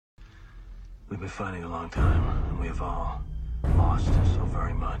We've been fighting a long time, and we have all lost so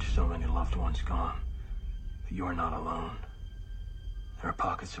very much, so many loved ones gone. But you are not alone. There are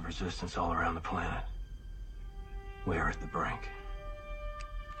pockets of resistance all around the planet. We are at the brink.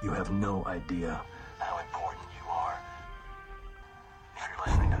 You have no idea how important you are. If you're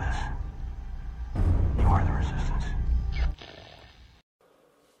listening to this, you are the resistance.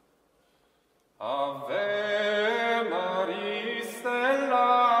 Ave Maria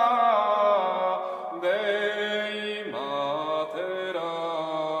Stella Dei Mater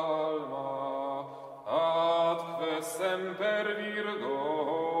Alma Atque semper Virgo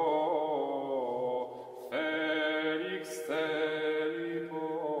Felix Steli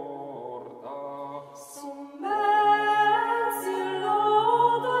porta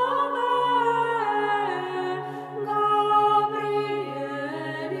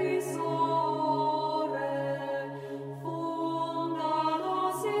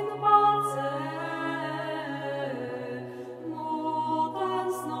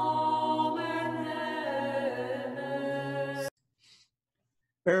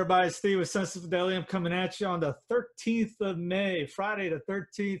Everybody, Steve with Sense of Fidelity. I'm coming at you on the 13th of May, Friday the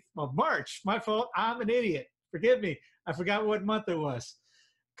 13th of March. My fault. I'm an idiot. Forgive me. I forgot what month it was.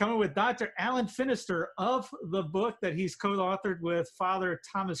 Coming with Dr. Alan Finister of the book that he's co-authored with Father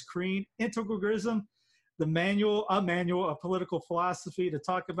Thomas Crean, Integralism, a manual of political philosophy, to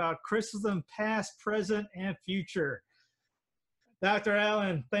talk about Christendom past, present, and future. Dr.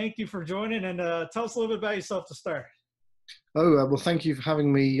 Alan, thank you for joining, and tell us a little bit about yourself to start. Oh, well, thank you for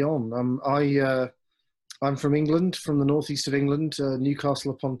having me on. I'm from England, from the northeast of England,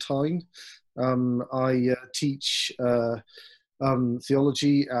 Newcastle upon Tyne. I teach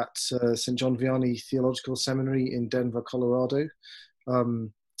theology at St. John Vianney Theological Seminary in Denver, Colorado.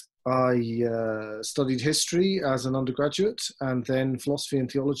 I studied history as an undergraduate, and then philosophy and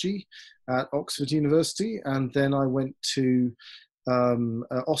theology at Oxford University. And then I went to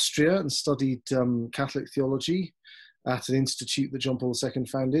Austria and studied Catholic theology at an institute that John Paul II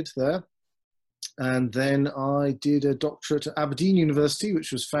founded there. And then I did a doctorate at Aberdeen University,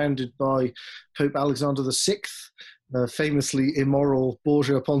 which was founded by Pope Alexander VI, famously immoral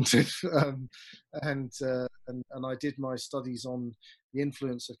Borgia pontiff. And I did my studies on the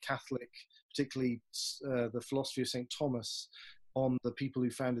influence of Catholic, particularly the philosophy of St. Thomas, on the people who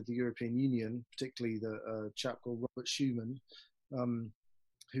founded the European Union, particularly the chap called Robert Schuman,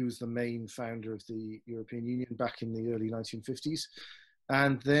 who was the main founder of the European Union back in the early 1950s.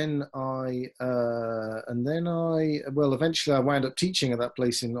 And then eventually I wound up teaching at that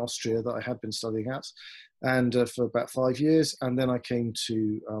place in Austria that I had been studying at, and for about 5 years. And then I came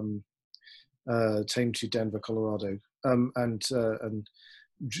to Denver, Colorado. And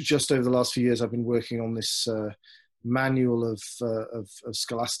just over the last few years, I've been working on this manual of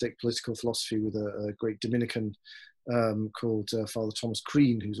scholastic political philosophy with a great Dominican called Father Thomas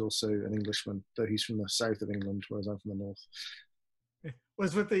Crean, who's also an Englishman, though he's from the south of England, whereas I'm from the north.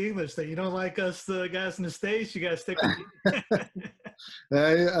 What's with the English thing? You don't like us, the guys in the States? You guys stick with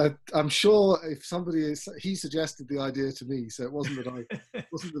me? I'm sure if he suggested the idea to me, so it wasn't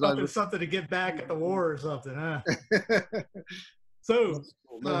that something to get back at the war or something, huh? So,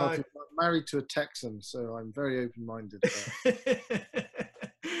 I'm married to a Texan, so I'm very open-minded.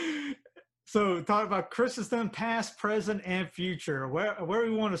 So, talk about Christendom, past, present, and future. Where do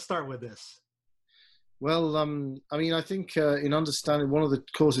we want to start with this? Well, I think in understanding, one of the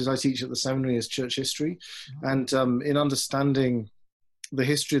courses I teach at the seminary is church history, and in understanding the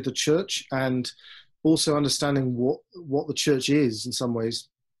history of the church and also understanding what the church is in some ways,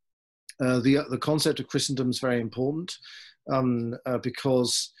 the concept of Christendom is very important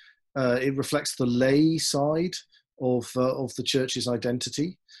because it reflects the lay side of the church's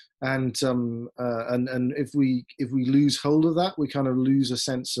identity. And if we lose hold of that, we kind of lose a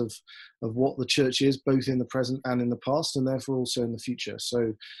sense of what the church is, both in the present and in the past, and therefore also in the future.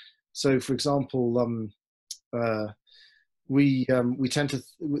 So for example, we tend to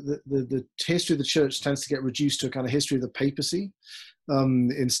the history of the church tends to get reduced to a kind of history of the papacy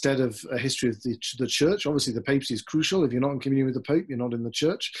instead of a history of the church. Obviously, the papacy is crucial. If you're not in communion with the Pope, you're not in the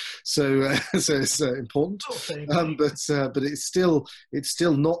church. So it's important. But it's still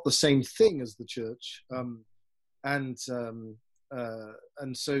not the same thing as the church. And so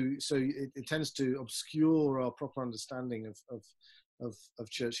it tends to obscure our proper understanding of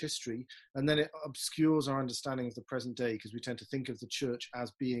church history, and then it obscures our understanding of the present day, because we tend to think of the church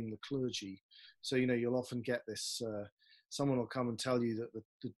as being the clergy. So you'll often get this someone will come and tell you that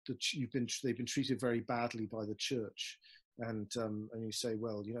they've been treated very badly by the church, and you say,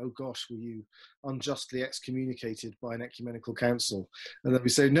 well, you know, oh gosh, were you unjustly excommunicated by an ecumenical council? And then we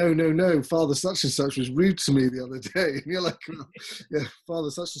say, no, Father such and such was rude to me the other day. And you're like, well, yeah, Father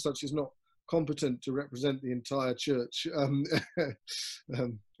such and such is not competent to represent the entire church, and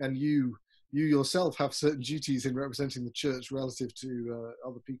you yourself have certain duties in representing the church relative to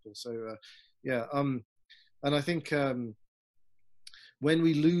other people. So and I think when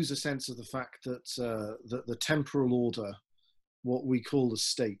we lose a sense of the fact that that the temporal order, what we call the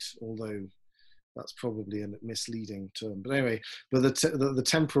state, although that's probably a misleading term, but anyway, but the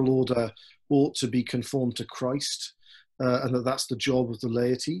temporal order ought to be conformed to Christ, and that's the job of the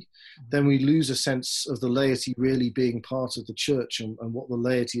laity, then we lose a sense of the laity really being part of the church and what the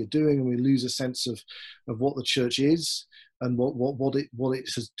laity are doing, and we lose a sense of what the church is and what it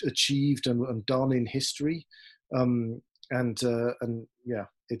has achieved and done in history.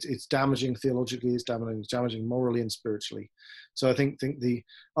 It's damaging theologically, it's damaging morally and spiritually. So I think the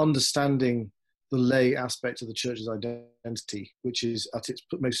understanding the lay aspect of the church's identity, which is at its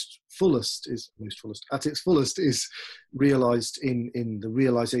fullest is realized in the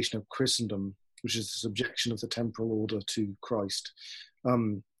realization of Christendom, which is the subjection of the temporal order to Christ,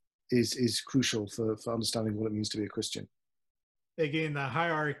 is crucial for understanding what it means to be a Christian. Again, the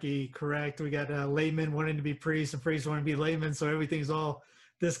hierarchy, correct? We got laymen wanting to be priests and priests wanting to be laymen, so everything's all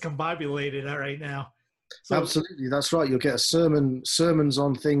discombobulated right now. So, absolutely, that's right. You'll get sermons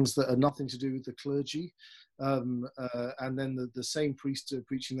on things that are nothing to do with the clergy, and then the same priest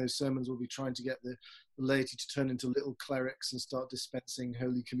preaching those sermons will be trying to get the laity to turn into little clerics and start dispensing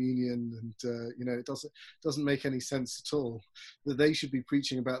Holy Communion, and it doesn't make any sense at all. That they should be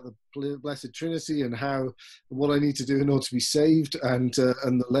preaching about the Blessed Trinity and what I need to do in order to be saved, and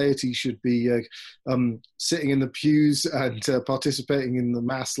the laity should be sitting in the pews and participating in the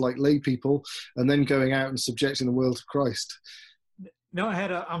Mass like lay people, and then going out and subjecting the world to Christ. No,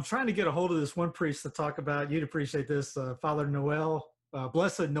 I'm trying to get a hold of this one priest to talk about. You'd appreciate this, Father Noel,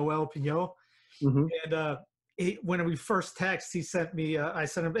 Blessed Noel Pignot. Mm-hmm. And when we first text, he sent me, I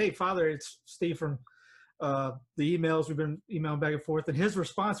sent him, hey, Father, it's Steve from the emails. We've been emailing back and forth. And his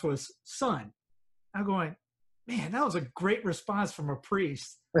response was, son. I'm going, man, that was a great response from a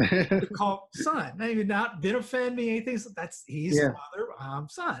priest to call son. Maybe not, didn't offend me, anything. He's Father, I'm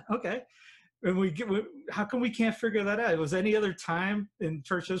son. Okay. And how come we can't figure that out? Was any other time in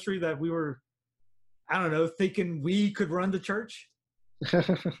church history that we were, I don't know, thinking we could run the church?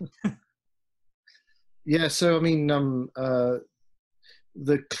 Yeah, so I mean, the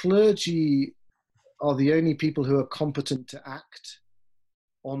clergy are the only people who are competent to act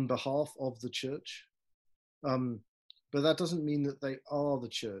on behalf of the church, but that doesn't mean that they are the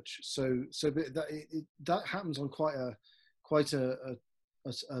church. So that happens on quite a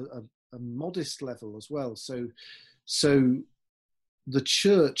modest level as well. So the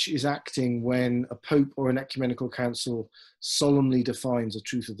church is acting when a pope or an ecumenical council solemnly defines a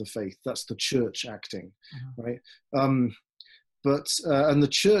truth of the faith. That's the church acting, right? And the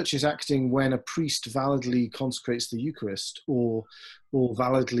church is acting when a priest validly consecrates the Eucharist or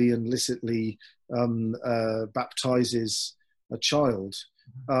validly and licitly baptizes a child.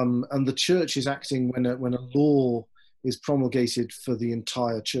 And the church is acting when a law is promulgated for the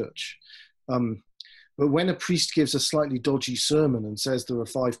entire church. But when a priest gives a slightly dodgy sermon and says there are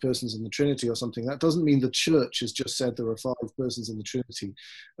 5 persons in the Trinity or something, that doesn't mean the church has just said there are 5 persons in the Trinity.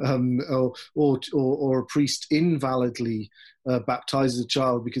 Or a priest invalidly baptizes a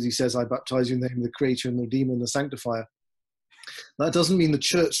child because he says, I baptize you in the name of the Creator and the Redeemer and the Sanctifier. That doesn't mean the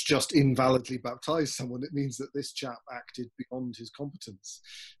church just invalidly baptized someone. It means that this chap acted beyond his competence.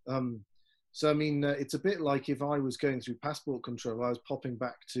 So, I mean, it's a bit like if I was going through passport control, I was popping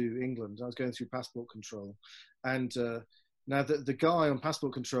back to England, I was going through passport control. And now the guy on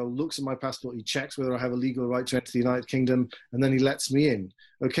passport control looks at my passport, he checks whether I have a legal right to enter the United Kingdom, and then he lets me in.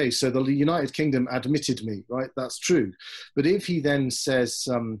 Okay, so the United Kingdom admitted me, right? That's true. But if he then says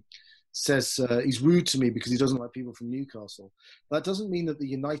he's rude to me because he doesn't like people from Newcastle, that doesn't mean that the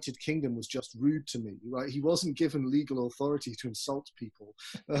United Kingdom was just rude to me, right? He wasn't given legal authority to insult people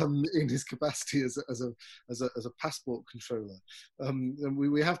in his capacity as a passport controller. And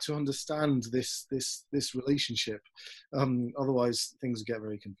we have to understand this relationship, otherwise things get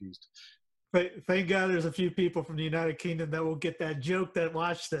very confused. Thank God there's a few people from the United Kingdom that will get that joke that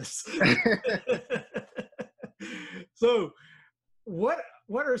watch this. So what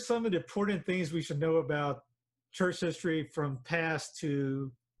are some of the important things we should know about church history from past to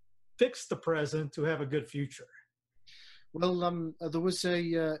fix the present to have a good future? Well, there was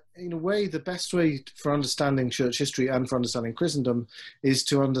in a way, the best way for understanding church history and for understanding Christendom is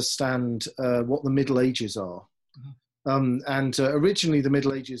to understand what the Middle Ages are. And originally, the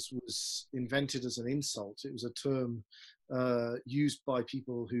Middle Ages was invented as an insult. It was a term used by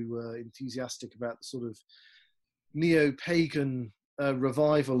people who were enthusiastic about the sort of neo-pagan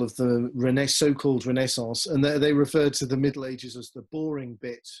revival of the so-called Renaissance, and they referred to the Middle Ages as the boring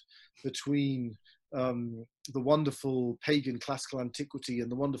bit between the wonderful pagan classical antiquity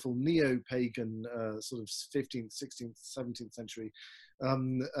and the wonderful neo-pagan sort of 15th, 16th, 17th century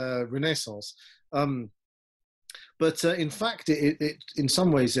Renaissance. But in fact, it in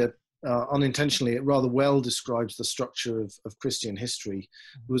some ways, unintentionally, it rather well describes the structure of Christian history.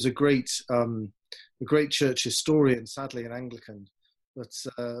 There was a great church historian, sadly an Anglican, but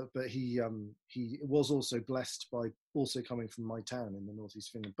he was also blessed by also coming from my town in the northeast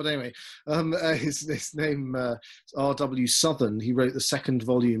of England. But anyway, his name R.W. Southern. He wrote the second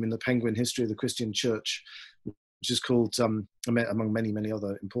volume in the Penguin History of the Christian Church, which is called, among many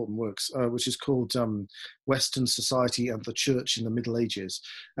other important works, which is called Western Society and the Church in the Middle Ages.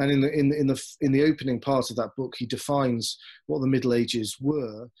 And in the opening part of that book, he defines what the Middle Ages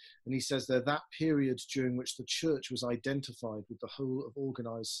were, and he says they're that period during which the Church was identified with the whole of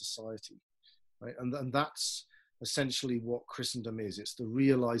organized society, right? And that's essentially what Christendom is. It's the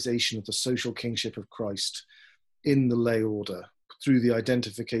realization of the social kingship of Christ in the lay order, through the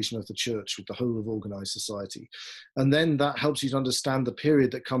identification of the church with the whole of organized society. And then that helps you to understand the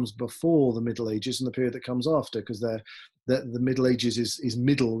period that comes before the Middle Ages and the period that comes after, because the Middle Ages is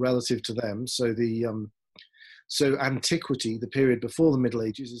middle relative to them. So so antiquity, the period before the Middle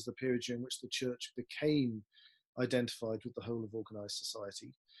Ages, is the period during which the church became identified with the whole of organized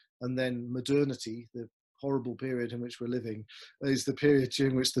society. And then modernity, the horrible period in which we're living, is the period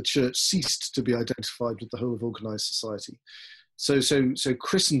during which the church ceased to be identified with the whole of organized society. So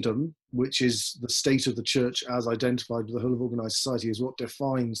Christendom, which is the state of the church as identified with the whole of organized society, is what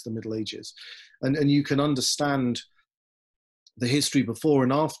defines the Middle Ages. And you can understand the history before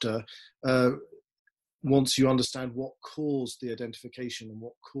and after once you understand what caused the identification and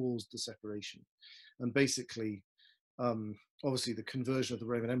what caused the separation. And basically, obviously the conversion of the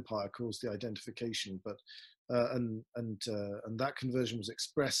Roman Empire caused the identification, but and that conversion was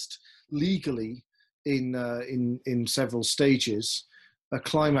expressed legally in several stages,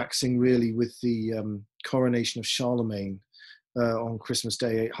 climaxing really with the coronation of Charlemagne on Christmas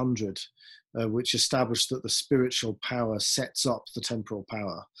Day 800, which established that the spiritual power sets up the temporal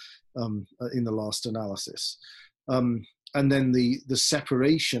power in the last analysis. And then the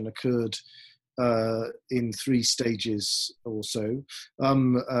separation occurred in 3 stages or so,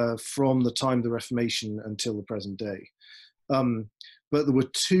 from the time of the Reformation until the present day. But there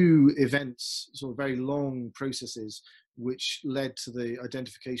were 2 events, sort of very long processes, which led to the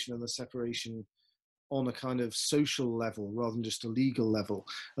identification and the separation on a kind of social level rather than just a legal level.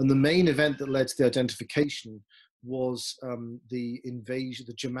 And the main event that led to the identification was the invasion,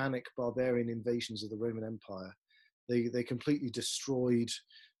 the Germanic barbarian invasions of the Roman Empire. They completely destroyed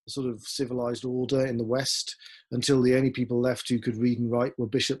the sort of civilized order in the West until the only people left who could read and write were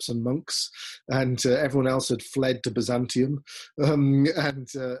bishops and monks, and everyone else had fled to Byzantium. And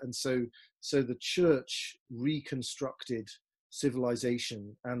so the church reconstructed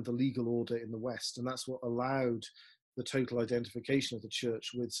civilization and the legal order in the West, and that's what allowed the total identification of the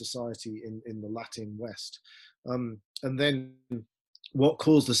church with society in the Latin West. And then what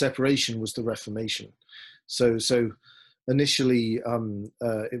caused the separation was the Reformation. So initially,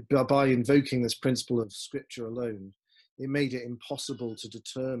 by invoking this principle of scripture alone, it made it impossible to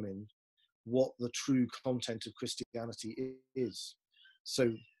determine what the true content of Christianity is.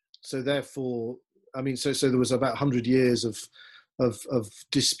 So therefore, I mean, so there was about 100 years of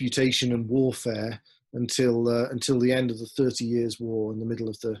disputation and warfare until the end of the 30 Years' War in the middle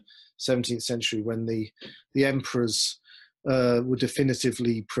of the 17th century, when the emperors were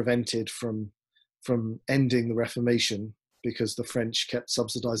definitively prevented from ending the Reformation, because the French kept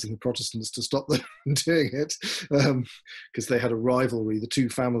subsidizing the Protestants to stop them from doing it, because they had a rivalry. The 2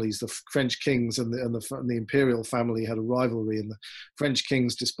 families, the French kings and the imperial family, had a rivalry, and the French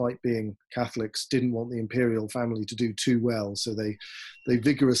kings, despite being Catholics, didn't want the imperial family to do too well, so they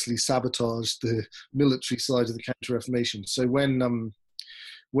vigorously sabotaged the military side of the Counter-Reformation. So when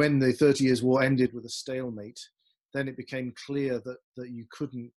the 30 Years' War ended with a stalemate, then it became clear that you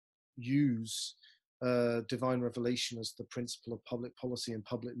couldn't use divine revelation as the principle of public policy and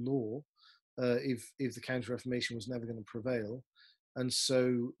public law if the Counter-Reformation was never going to prevail. And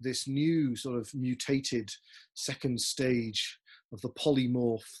so this new sort of mutated second stage of the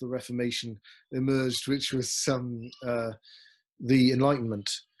polymorph, the Reformation, emerged, which was the Enlightenment,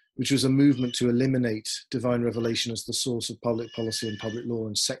 which was a movement to eliminate divine revelation as the source of public policy and public law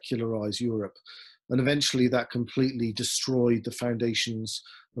and secularize Europe. And eventually that completely destroyed the foundations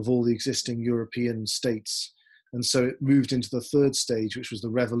of all the existing European states. And so it moved into the third stage, which was the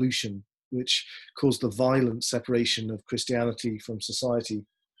revolution, which caused the violent separation of Christianity from society.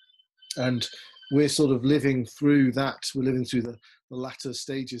 And we're sort of living through that. We're living through the latter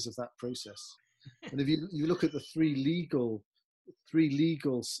stages of that process. And if you look at the three legal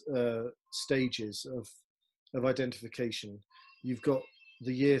stages of identification, you've got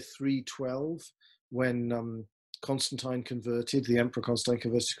the year 312, when Constantine converted, the Emperor Constantine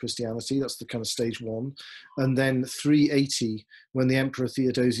converted to Christianity. That's the kind of stage one. And then 380, when the Emperor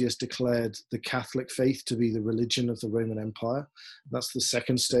Theodosius declared the Catholic faith to be the religion of the Roman Empire. That's the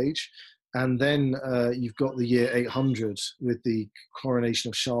second stage. And then you've got the year 800 with the coronation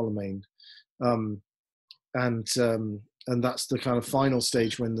of Charlemagne. And that's the kind of final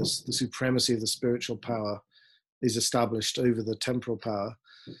stage when the supremacy of the spiritual power is established over the temporal power.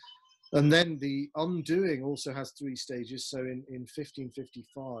 And then the undoing also has three stages. So in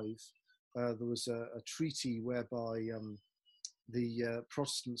 1555, there was a treaty whereby the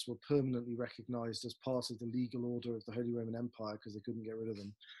Protestants were permanently recognized as part of the legal order of the Holy Roman Empire because they couldn't get rid of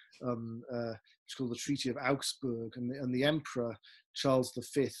them. It's called the Treaty of Augsburg. And the Emperor, Charles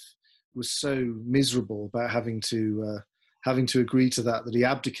V, was so miserable about having to agree to that he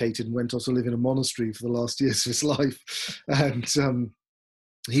abdicated and went off to live in a monastery for the last years of his life. And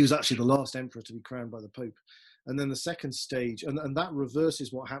he was actually the last emperor to be crowned by the Pope. And then the second stage, and that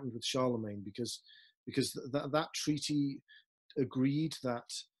reverses what happened with Charlemagne, because that treaty agreed that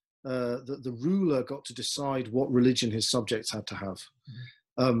the ruler got to decide what religion his subjects had to have.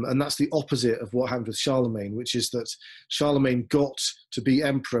 And that's the opposite of what happened with Charlemagne, which is that Charlemagne got to be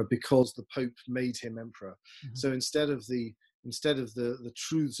emperor because the Pope made him emperor. So instead of the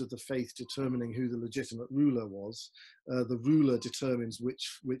truths of the faith determining who the legitimate ruler was, the ruler determines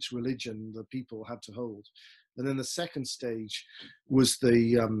which religion the people had to hold. And then the second stage was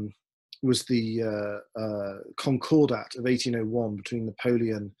the Concordat of 1801 between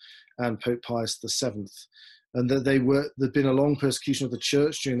Napoleon and Pope Pius VII. And that there'd been a long persecution of the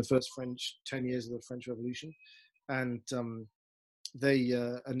church during the first 10 years of the French Revolution. And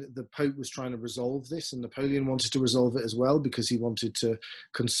the Pope was trying to resolve this, and Napoleon wanted to resolve it as well because he wanted to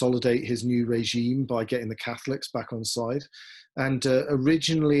consolidate his new regime by getting the Catholics back on side. And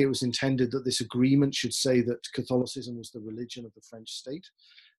originally it was intended that this agreement should say that Catholicism was the religion of the French state.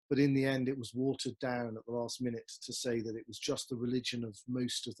 But in the end, it was watered down at the last minute to say that it was just the religion of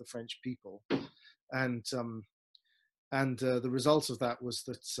most of the French people. And the result of that was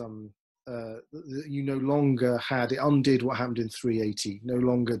that you no longer had, it undid what happened in 380. No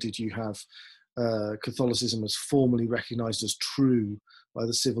longer did you have Catholicism as formally recognized as true by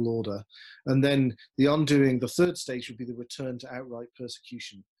the civil order. And then the undoing, the third stage would be the return to outright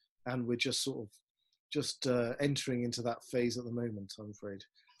persecution. And we're just sort of entering into that phase at the moment, I'm afraid.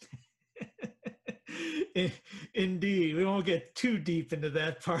 Indeed. We won't get too deep into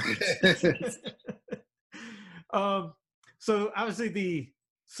that part. So obviously the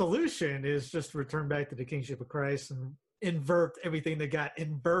solution is just return back to the kingship of Christ and invert everything that got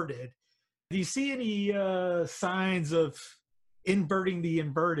inverted. Do you see any signs of inverting the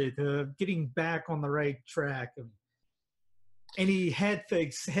inverted, getting back on the right track? Any head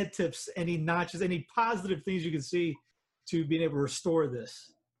fakes, head tips, any notches, any positive things you can see to being able to restore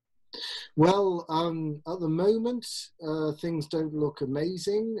this? Well, at the moment, things don't look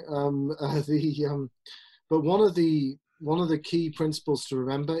amazing. But one of the key principles to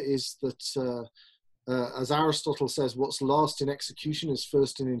remember is that, as Aristotle says, what's last in execution is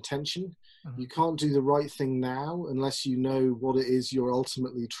first in intention. You can't do the right thing now unless you know what it is you're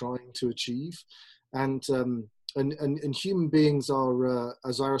ultimately trying to achieve. And human beings are,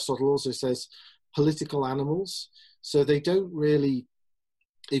 as Aristotle also says, political animals. So they don't really,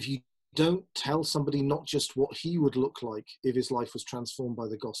 if you don't tell somebody not just what he would look like if his life was transformed by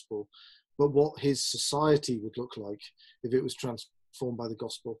the gospel, but what his society would look like if it was transformed by the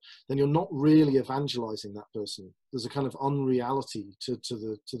gospel, then you're not really evangelizing that person. There's a kind of unreality to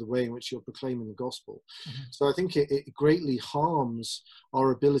the way in which you're proclaiming the gospel. So I think it greatly harms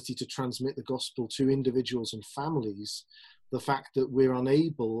our ability to transmit the gospel to individuals and families, the fact that we're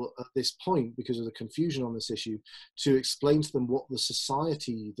unable at this point, because of the confusion on this issue, to explain to them what the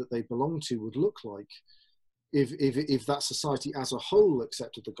society that they belong to would look like if that society as a whole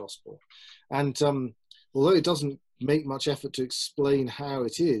accepted the gospel. And although it doesn't make much effort to explain how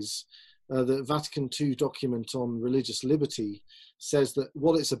it is, the Vatican II document on religious liberty says that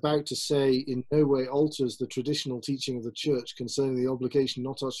what it's about to say in no way alters the traditional teaching of the Church concerning the obligation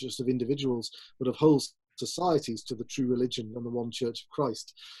not just of individuals, but of whole societies to the true religion and the one Church of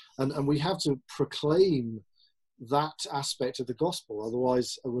Christ. And we have to proclaim that aspect of the gospel,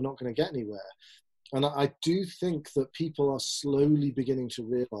 otherwise we're not going to get anywhere. And I do think that people are slowly beginning to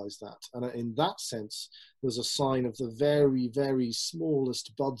realize that. And in that sense, there's a sign of the very, very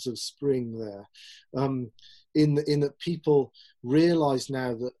smallest buds of spring there. In that people realize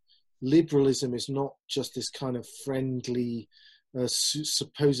now that liberalism is not just this kind of friendly,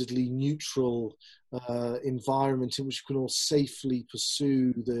 supposedly neutral environment in which we can all safely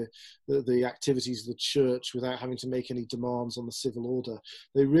pursue the activities of the church without having to make any demands on the civil order.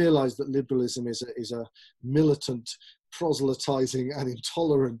 They realize that liberalism is a militant, proselytizing and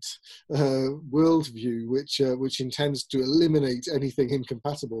intolerant worldview which intends to eliminate anything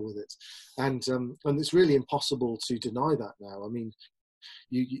incompatible with it. And it's really impossible to deny that now. I mean,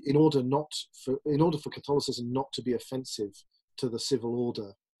 in order for Catholicism not to be offensive to the civil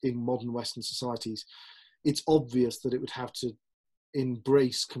order in modern Western societies, it's obvious that it would have to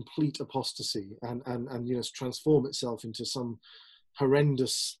embrace complete apostasy and transform itself into some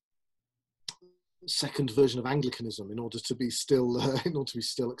horrendous second version of Anglicanism in order to be still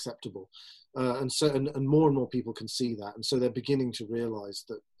acceptable. And more people can see that, and so they're beginning to realize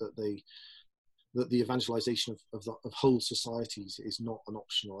that the evangelization of whole societies is not an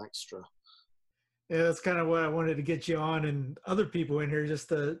optional extra. Yeah, that's kind of what I wanted to get you on and other people in here, just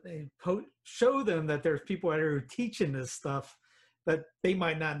to show them that there's people out here who are teaching this stuff that they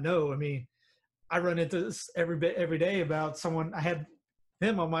might not know. I mean, I run into this every day about someone. I had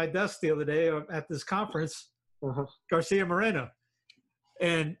him on my desk the other day at this conference, Garcia Moreno.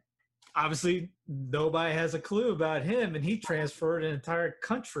 And obviously nobody has a clue about him. And he transferred an entire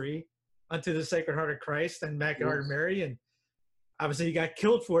country unto the Sacred Heart of Christ and Immaculate Heart of Mary. And obviously he got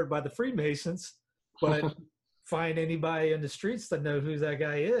killed for it by the Freemasons. But find anybody in the streets that know who that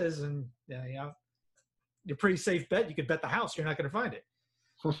guy is, and you're pretty safe bet. You could bet the house you're not going to find it.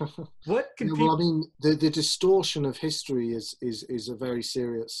 What can people... Well, I mean, the distortion of history is a very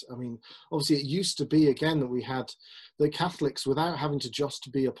serious. I mean, obviously, it used to be again that we had the Catholics without having to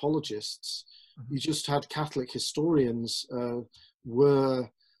just be apologists. You just had Catholic historians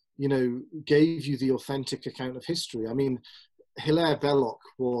gave you the authentic account of history. I mean, Hilaire Belloc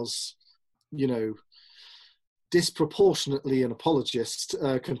was, disproportionately an apologist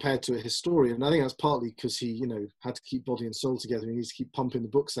compared to a historian. I think that's partly because he, had to keep body and soul together. He needs to keep pumping the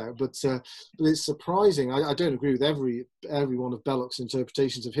books out. But it's surprising. I don't agree with every one of Belloc's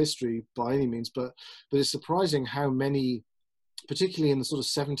interpretations of history by any means, but it's surprising how many, particularly in the sort of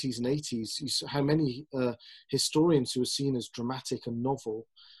 70s and 80s, how many historians who were seen as dramatic and novel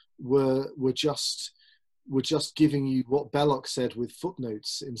were just giving you what Belloc said with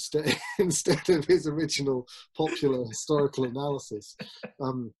footnotes instead of his original popular historical analysis.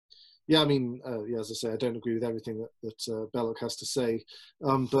 As I say, I don't agree with everything that Belloc has to say,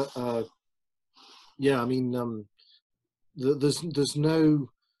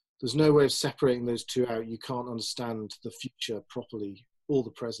 there's no way of separating those two out. You can't understand the future properly or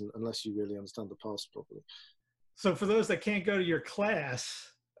the present unless you really understand the past properly. So for those that can't go to your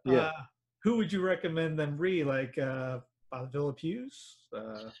class, who would you recommend them read? Like Father Philip Hughes?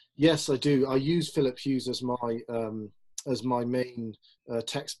 Yes, I do. I use Philip Hughes as my main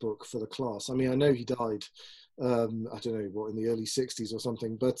textbook for the class. I mean, I know he died, I don't know, in the early 60s or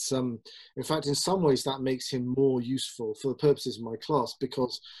something. But in fact, in some ways, that makes him more useful for the purposes of my class,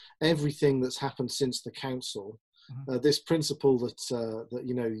 because everything that's happened since the council, this principle that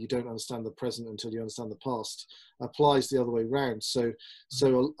you don't understand the present until you understand the past, applies the other way around. So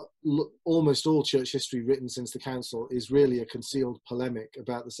almost all church history written since the council is really a concealed polemic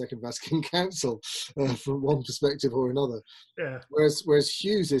about the Second Vatican Council from one perspective or another. Yeah. Whereas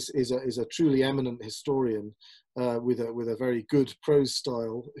Hughes is a truly eminent historian with a very good prose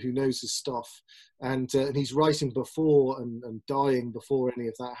style, who knows his stuff, and he's writing before and dying before any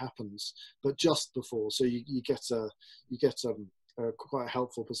of that happens, but just before. So you get quite a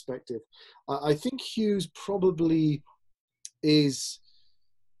helpful perspective. I think Hughes probably is,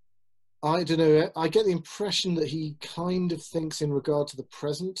 I don't know, I get the impression that he kind of thinks in regard to the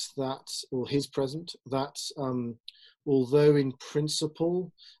present his present, that although in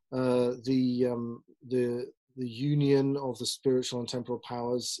principle the union of the spiritual and temporal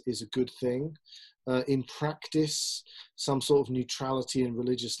powers is a good thing, in practice, some sort of neutrality and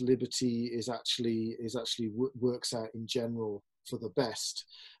religious liberty is actually works out in general for the best.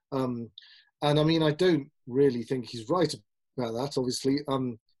 And I mean, I don't really think he's right about that. Obviously,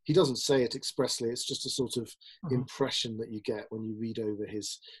 he doesn't say it expressly. It's just a sort of impression that you get when you read over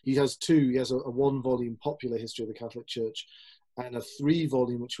his. He has a 1-volume popular history of the Catholic Church, and a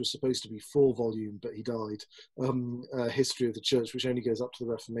 3-volume, which was supposed to be 4-volume, but he died, History of the Church, which only goes up to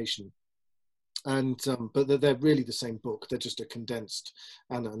the Reformation. And but they're really the same book. They're just a condensed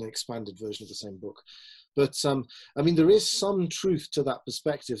and an expanded version of the same book. But I mean, there is some truth to that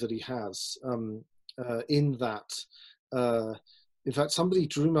perspective that he has, in that. In fact, somebody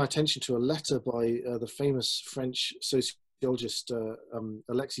drew my attention to a letter by the famous French sociologist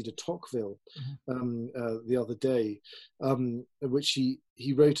Alexis de Tocqueville the other day, which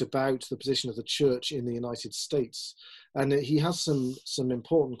he wrote about the position of the church in the United States. And he has some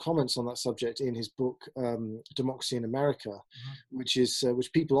important comments on that subject in his book, Democracy in America, which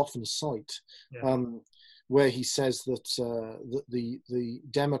people often cite. Yeah. Where he says that the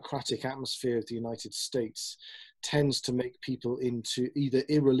democratic atmosphere of the United States tends to make people into either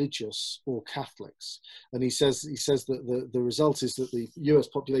irreligious or Catholics, and he says that the result is that the U.S.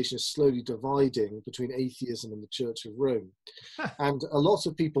 population is slowly dividing between atheism and the Church of Rome. And a lot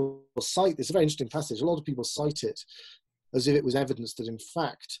of people cite this, a very interesting passage. A lot of people cite it as if it was evidence that, in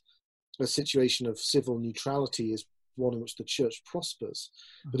fact, a situation of civil neutrality is one in which the church prospers.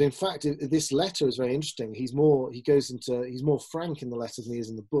 But in fact, this letter is very interesting. He's more frank in the letter than he is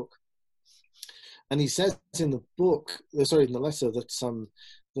in the book. And he says in the letter that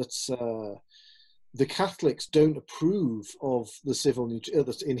the Catholics don't approve of the civil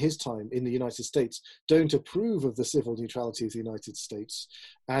neutrality in his time in the United States, don't approve of the civil neutrality of the United States,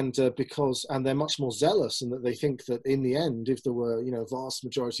 and they're much more zealous, and that they think that in the end, if there were a vast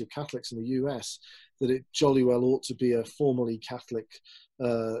majority of Catholics in the US, that it jolly well ought to be a formally Catholic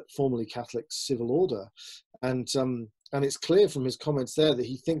civil order, and it's clear from his comments there that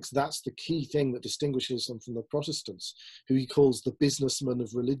he thinks that's the key thing that distinguishes them from the Protestants, who he calls the businessmen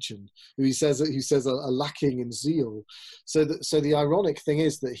of religion, who he says are lacking in zeal. So the ironic thing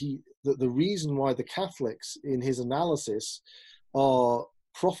is that the reason why the Catholics, in his analysis, are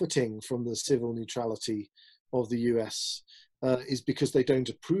profiting from the civil neutrality of the US is because they don't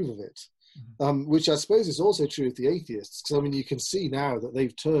approve of it. Which I suppose is also true of the atheists, because I mean, you can see now that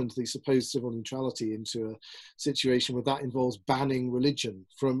they've turned the supposed civil neutrality into a situation where that involves banning religion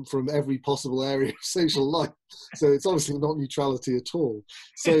from every possible area of social life. So it's obviously not neutrality at all.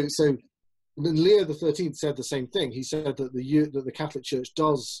 So Leo XIII said the same thing. He said that the Catholic Church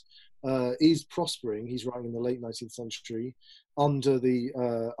is prospering. He's writing in the late 19th century under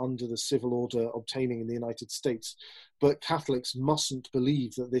the civil order obtaining in the United States, but Catholics mustn't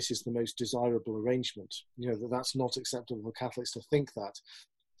believe that this is the most desirable arrangement. That's not acceptable for Catholics to think that,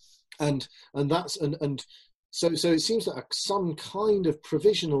 and so it seems that some kind of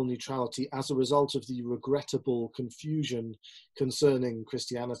provisional neutrality as a result of the regrettable confusion concerning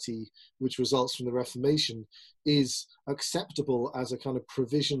Christianity, which results from the Reformation, is acceptable as a kind of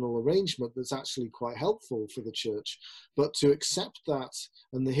provisional arrangement that's actually quite helpful for the church. But to accept that,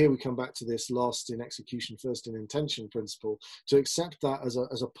 and here we come back to this last in execution, first in intention principle, to accept that as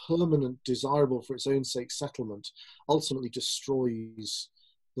a permanent, desirable for its own sake settlement, ultimately destroys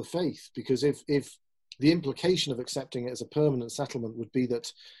the faith. Because if the implication of accepting it as a permanent settlement would be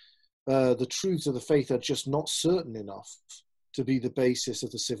that the truths of the faith are just not certain enough to be the basis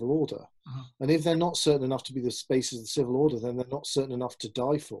of the civil order. And if they're not certain enough to be the basis of the civil order, then they're not certain enough to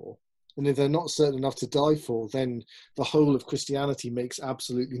die for. And if they're not certain enough to die for, then the whole of Christianity makes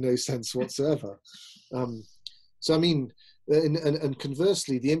absolutely no sense whatsoever. So I mean, and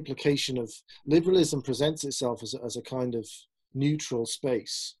conversely, the implication of liberalism presents itself as a kind of neutral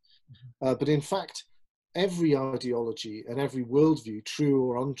space. But in fact, every ideology and every worldview, true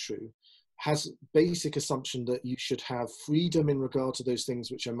or untrue, has basic assumption that you should have freedom in regard to those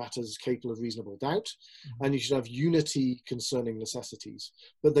things which are matters capable of reasonable doubt, and you should have unity concerning necessities.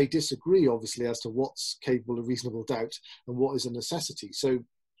 But they disagree, obviously, as to what's capable of reasonable doubt and what is a necessity. So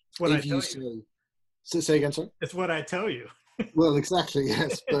if you say again, sorry? It's what I tell you. Well, exactly,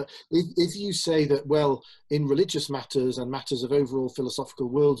 yes. But if you say that, well, in religious matters and matters of overall philosophical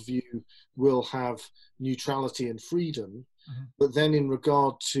worldview, we'll have neutrality and freedom, but then in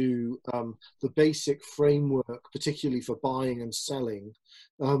regard to the basic framework, particularly for buying and selling,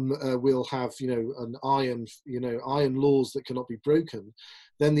 we'll have, an iron laws that cannot be broken,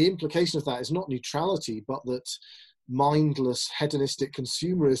 then the implication of that is not neutrality, but that mindless hedonistic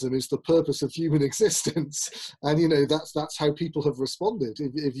consumerism is the purpose of human existence. And that's how people have responded.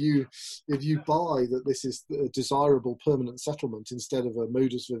 If you buy that this is a desirable permanent settlement instead of a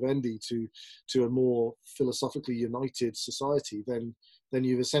modus vivendi to a more philosophically united society, then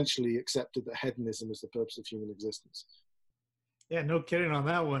you've essentially accepted that hedonism is the purpose of human existence. Yeah, no kidding on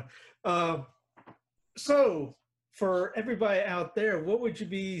that one. So for everybody out there, what would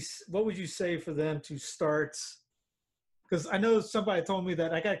you say for them to start because I know somebody told me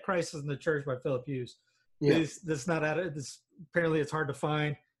that I got Crisis in the Church by Philip Hughes. Yeah. This not out of this. Apparently, it's hard to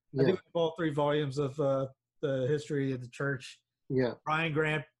find. I Yeah. do have all 3 volumes of the history of the church. Yeah. Brian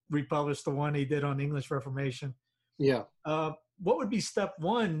Grant republished the one he did on English Reformation. Yeah. What would be step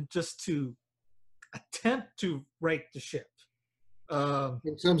 1 just to attempt to right the ship?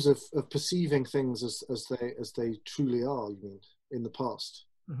 In terms of perceiving things as they truly are, you mean, in the past?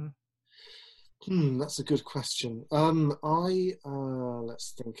 That's a good question.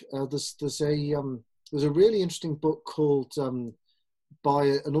 Let's think. There's a really interesting book called by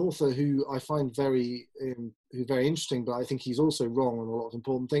an author who I find very interesting, but I think he's also wrong on a lot of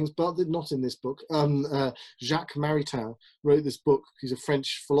important things, but not in this book. Jacques Maritain wrote this book. He's a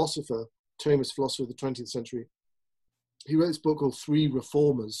French philosopher, Thomist philosopher of the 20th century. He wrote this book called Three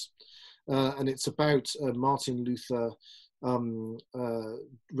Reformers, and it's about Martin Luther,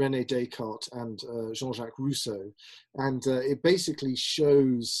 René Descartes, and Jean-Jacques Rousseau, and it basically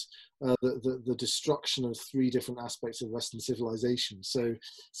shows the destruction of 3 different aspects of Western civilization. So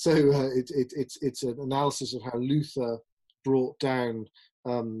it's an analysis of how Luther brought down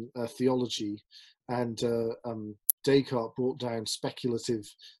theology, and Descartes brought down speculative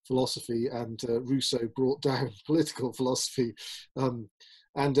philosophy, and Rousseau brought down political philosophy.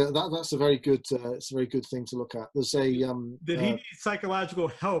 That's a very good it's a very good thing to look at. There's a did he need psychological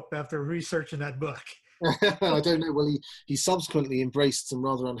help after researching that book? I don't know. Well, he subsequently embraced some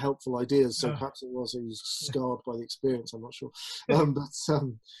rather unhelpful ideas, so perhaps he was scarred by the experience. I'm not sure. But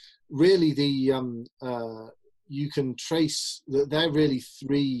really, you can trace that there are really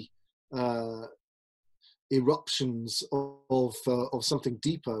 3 eruptions of something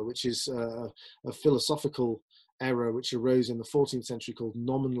deeper, which is a philosophical error which arose in the 14th century called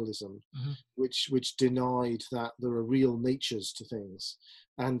nominalism, which denied that there are real natures to things,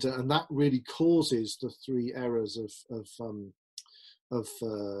 and that really causes the 3 errors of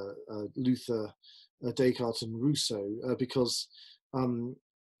Luther, Descartes, and Rousseau, because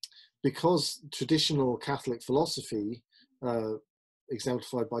traditional Catholic philosophy,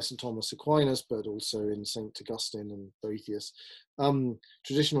 exemplified by St. Thomas Aquinas, but also in St. Augustine and Boethius,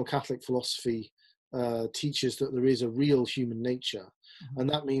 traditional Catholic philosophy teaches that there is a real human nature, and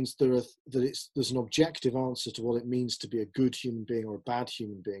that means there's an objective answer to what it means to be a good human being or a bad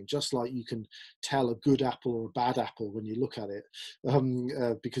human being, just like you can tell a good apple or a bad apple when you look at it,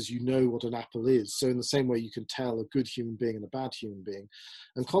 because you know what an apple is. So in the same way, you can tell a good human being and a bad human being,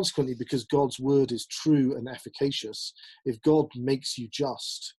 and consequently, because God's word is true and efficacious, if God makes you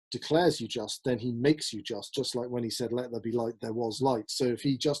just, declares you just, then he makes you just like when he said, let there be light, there was light. So if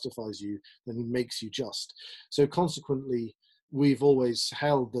he justifies you, then he makes you just. So consequently, we've always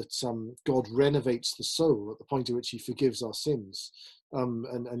held that God renovates the soul at the point at which he forgives our sins,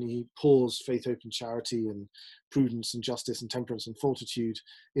 and he pours faith, hope, and charity, and prudence, and justice, and temperance, and fortitude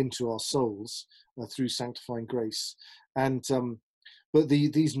into our souls through sanctifying grace. And but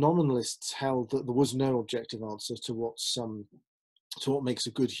these nominalists held that there was no objective answer to what makes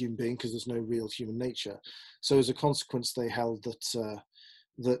a good human being, because there's no real human nature. So as a consequence, they held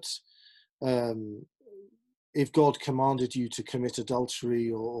that if God commanded you to commit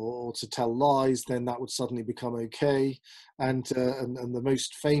adultery or to tell lies, then that would suddenly become okay. And the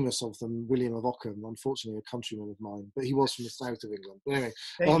most famous of them, William of Ockham, unfortunately a countryman of mine, but he was from the south of England. But anyway,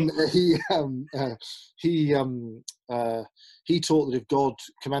 he taught that if God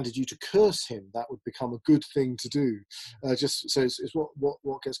commanded you to curse him, that would become a good thing to do. It's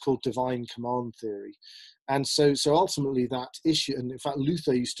what gets called divine command theory. And so ultimately that issue, and in fact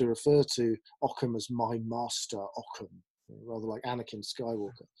Luther used to refer to Occam as my master Occam, rather like Anakin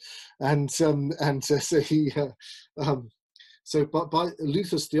Skywalker. But by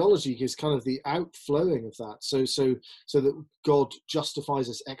Luther's theology is kind of the outflowing of that. So that God justifies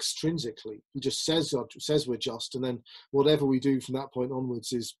us extrinsically. He just says we're just, and then whatever we do from that point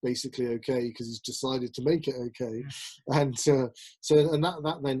onwards is basically okay because he's decided to make it okay. And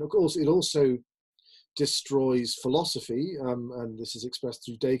that then, of course, it also destroys philosophy, and this is expressed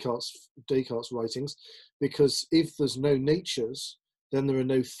through Descartes' writings, because if there's no natures, then there are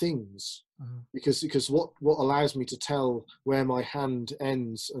no things. Because what allows me to tell where my hand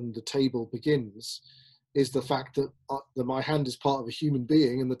ends and the table begins is the fact that my hand is part of a human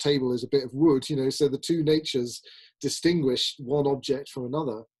being and the table is a bit of wood, so the 2 natures distinguish one object from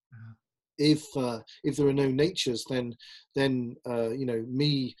another. If there are no natures, then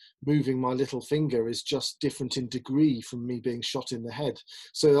me moving my little finger is just different in degree from me being shot in the head.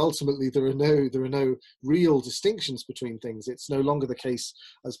 So ultimately, there are no real distinctions between things. It's no longer the case,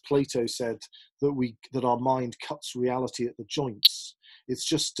 as Plato said, that our mind cuts reality at the joints. It's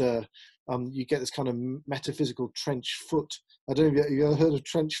just you get this kind of metaphysical trench foot. I don't know if you ever heard of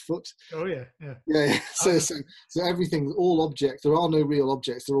trench foot. Oh yeah, yeah. Yeah. So everything, all objects, there are no real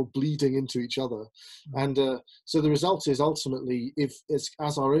objects. They're all bleeding into each other, and so the result is ultimately, if it's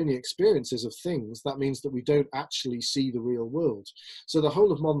as our only experiences of things, that means that we don't actually see the real world. So the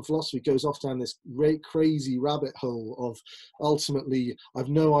whole of modern philosophy goes off down this great crazy rabbit hole of ultimately, I've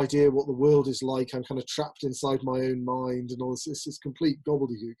no idea what the world is like. I'm kind of trapped inside my own mind, and all this. It's complete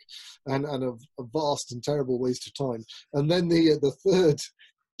gobbledygook, and a vast and terrible waste of time. And then the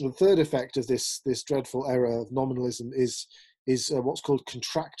third effect of this dreadful error of nominalism is what's called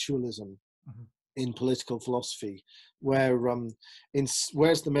contractualism in political philosophy, where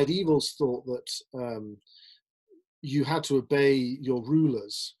whereas the medievals thought that you had to obey your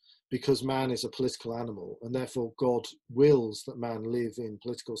rulers because man is a political animal, and therefore God wills that man live in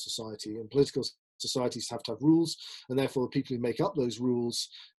political society, and political societies have to have rules, and therefore the people who make up those rules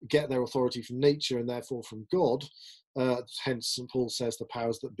get their authority from nature and therefore from God. Hence St. Paul says the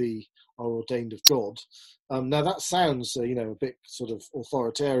powers that be are ordained of God. Now that sounds a bit sort of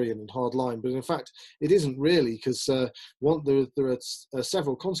authoritarian and hard line, but in fact it isn't really, because there are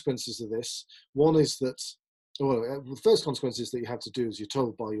several consequences of this. One is that, well, the first consequence is that you have to do as you're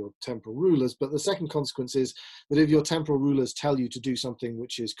told by your temporal rulers, but the second consequence is that if your temporal rulers tell you to do something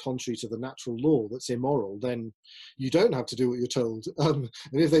which is contrary to the natural law, that's immoral, then you don't have to do what you're told. And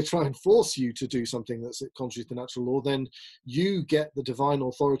if they try and force you to do something that's contrary to the natural law, then you get the divine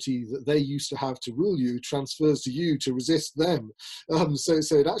authority that they used to have to rule you transfers to you to resist them. So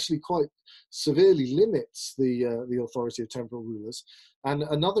it actually quite severely limits the authority of temporal rulers. And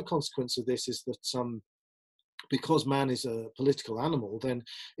another consequence of this is that because man is a political animal, then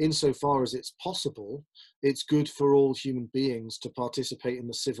insofar as it's possible, it's good for all human beings to participate in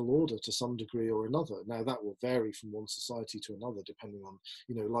the civil order to some degree or another. Now that will vary from one society to another, depending on,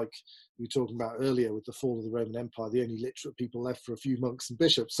 like we were talking about earlier with the fall of the Roman Empire, the only literate people left for a few monks and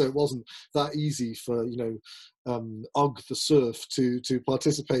bishops. So it wasn't that easy for, Og the serf to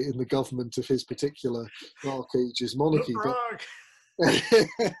participate in the government of his particular Dark Ages monarchy.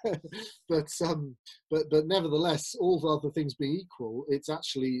 But nevertheless, all the other things being equal, it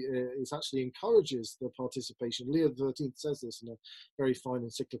actually encourages the participation. Leo XIII says this in a very fine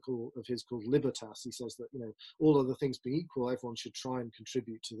encyclical of his called Libertas. He says that all other things being equal, everyone should try and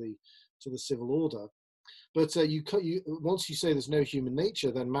contribute to the civil order. But once you say there's no human nature,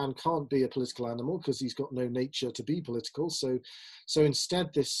 then man can't be a political animal because he's got no nature to be political. So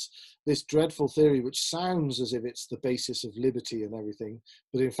instead, this dreadful theory, which sounds as if it's the basis of liberty and everything,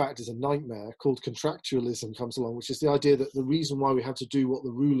 but in fact is a nightmare, called contractualism, comes along, which is the idea that the reason why we have to do what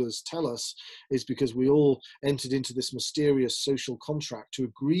the rulers tell us is because we all entered into this mysterious social contract to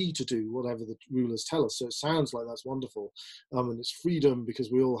agree to do whatever the rulers tell us. So it sounds like that's wonderful, and it's freedom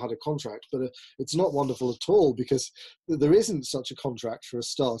because we all had a contract, but it's not wonderful at all, because there isn't such a contract for a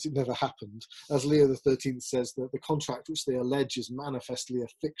start. It never happened. As Leo XIII says, that the contract which they allege is manifestly a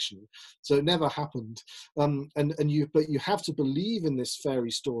fiction. So it never happened. But you have to believe in this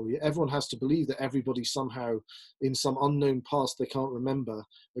fairy story. Everyone has to believe that everybody somehow, in some unknown past they can't remember,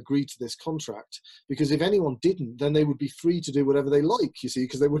 agreed to this contract. Because if anyone didn't, then they would be free to do whatever they like, you see,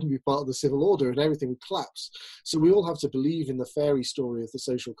 because they wouldn't be part of the civil order and everything would collapse. So we all have to believe in the fairy story of the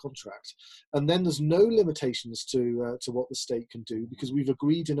social contract. And then there's no limitations to what the state can do, because we've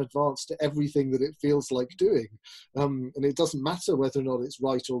agreed in advance to everything that it feels like doing. And it doesn't matter whether or not it's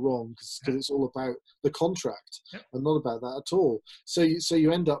right or wrong, because it's all about the contract and not about that at all. So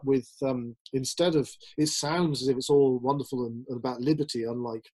you end up with, instead of, it sounds as if it's all wonderful and about liberty,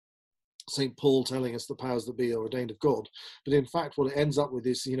 unlike St. Paul telling us the powers that be are ordained of God. But in fact, what it ends up with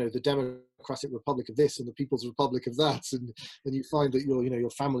is, the Democratic Republic of this and the People's Republic of that. And you find that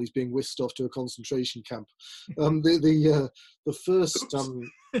your family's being whisked off to a concentration camp. The first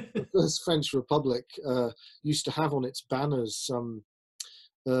French Republic used to have on its banners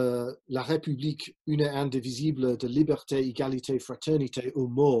La République une et indivisible de liberté, égalité, fraternité ou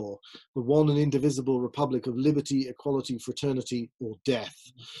mort, the one and indivisible republic of liberty, equality, fraternity, or death.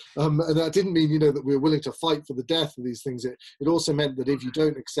 And that didn't mean, that we're willing to fight for the death of these things. It also meant that if you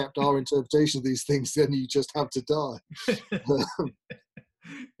don't accept our interpretation of these things, then you just have to die.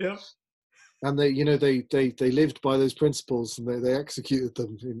 Yep. And they lived by those principles, and they executed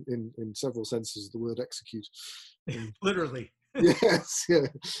them in several senses of the word execute. Literally. Yes, yeah.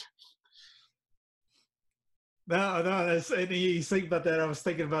 No, and you think about that. I was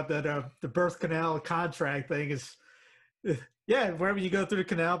thinking about that. The birth canal contract thing is, wherever you go through the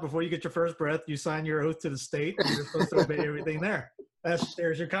canal before you get your first breath, you sign your oath to the state. And you're supposed to obey everything there.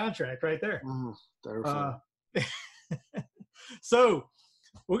 There's your contract right there. Oh, So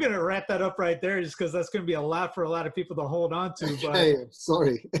we're going to wrap that up right there just because that's going to be a lot for a lot of people to hold on to. But Okay,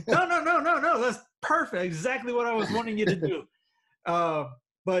 sorry. no. That's perfect. Exactly what I was wanting you to do.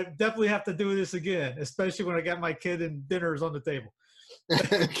 But definitely have to do this again, especially when I got my kid and dinner's on the table.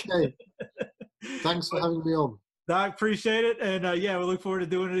 Okay. Thanks for having me on. Doc, appreciate it. And we look forward to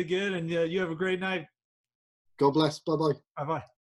doing it again. And you have a great night. God bless. Bye-bye. Bye-bye.